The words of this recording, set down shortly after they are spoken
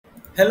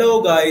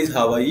Hello guys,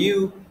 how are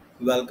you?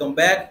 Welcome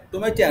back to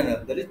my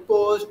channel,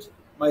 Therichpost.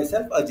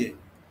 Myself Ajay,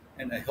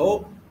 and I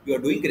hope you are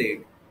doing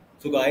great.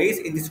 So guys,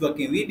 in this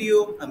working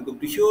video, I'm going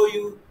to show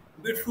you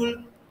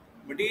beautiful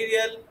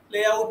material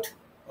layout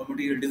or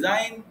material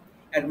design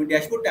and my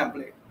dashboard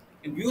template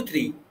in View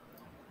 3.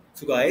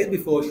 So guys,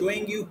 before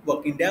showing you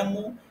working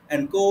demo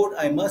and code,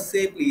 I must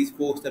say please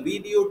watch the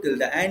video till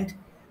the end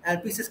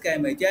and please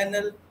subscribe my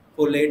channel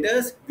for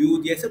latest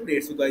Vue.js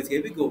updates. So guys,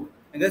 here we go.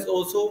 And guys,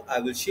 also I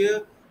will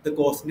share the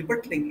code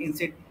snippet link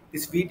inside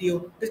this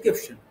video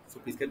description. So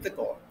please get the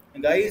code.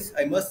 And guys,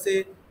 I must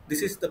say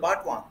this is the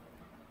part 1.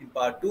 In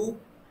part 2,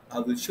 I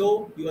will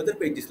show you other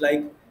pages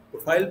like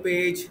profile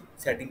page,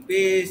 setting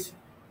page,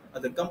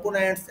 other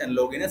components and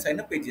login and sign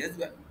up pages as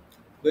well.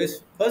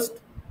 Guys, first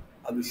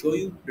I will show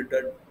you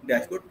the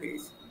dashboard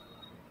page.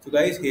 So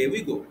guys, here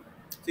we go.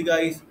 See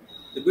guys,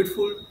 the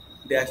beautiful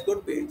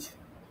dashboard page.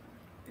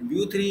 In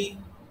View 3,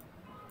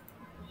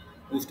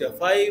 Bootstrap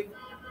 5,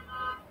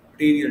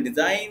 material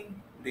design,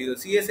 material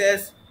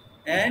CSS,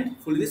 and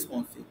fully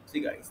responsive. See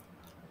guys.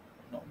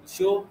 Now we'll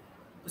show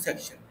the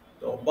section.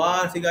 Top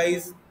bar, see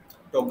guys,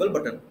 toggle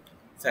button.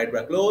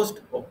 Sidebar closed,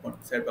 open.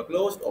 Sidebar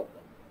closed,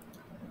 open.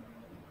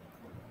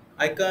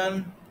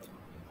 Icon,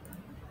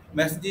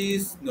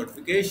 messages,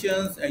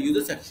 notifications, and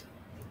user section.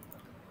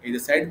 In the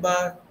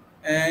sidebar,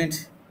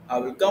 and I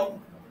will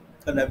come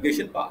the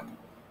navigation part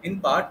in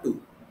part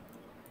 2,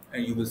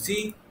 and you will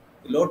see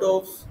a lot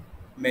of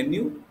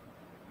menu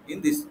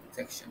in this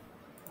section.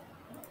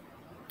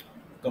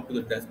 Come to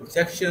the dashboard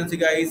section, see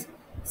guys,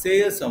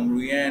 sales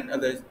summary and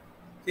other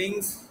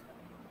things,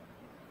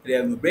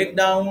 revenue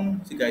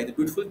breakdown, see guys, the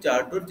beautiful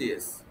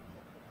chart.js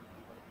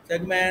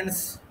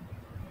segments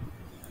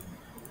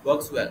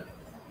works well.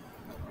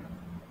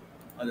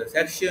 Other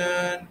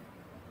section,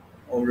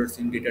 orders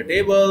in data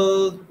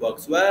table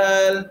works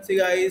well, see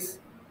guys,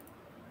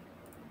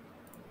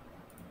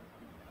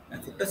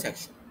 and footer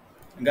section.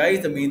 And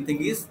guys, the main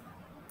thing is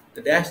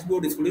the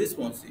dashboard is fully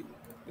responsive.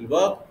 It will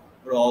work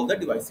for all the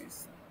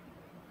devices.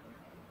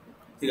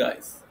 See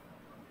guys.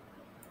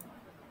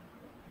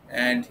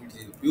 And it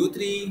is View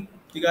 3.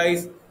 See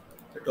guys,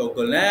 the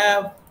toggle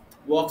nav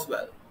works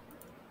well.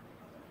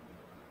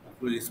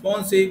 Fully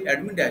responsive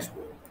admin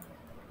dashboard.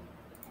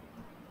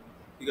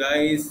 See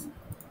guys.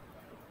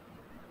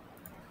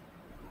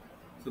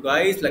 So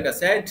guys, like I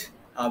said,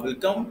 I will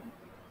come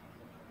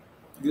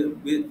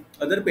with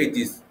other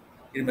pages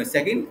in my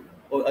second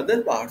or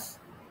other parts,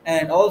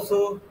 and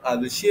also I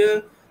will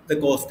share the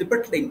code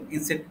snippet link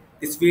inside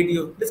this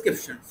video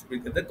description so you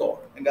get the code.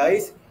 And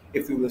guys,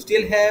 if you will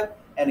still have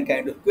any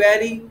kind of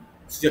query,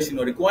 suggestion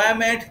or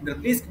requirement, then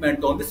please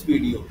comment on this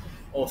video.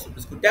 Also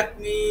please contact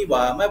me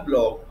via my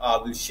blog. I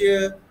will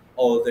share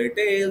all the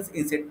details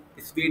inside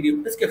this video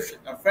description.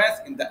 And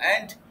friends, in the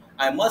end,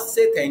 I must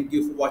say thank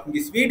you for watching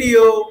this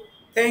video.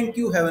 Thank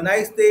you, have a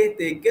nice day,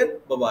 take care,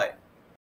 bye bye.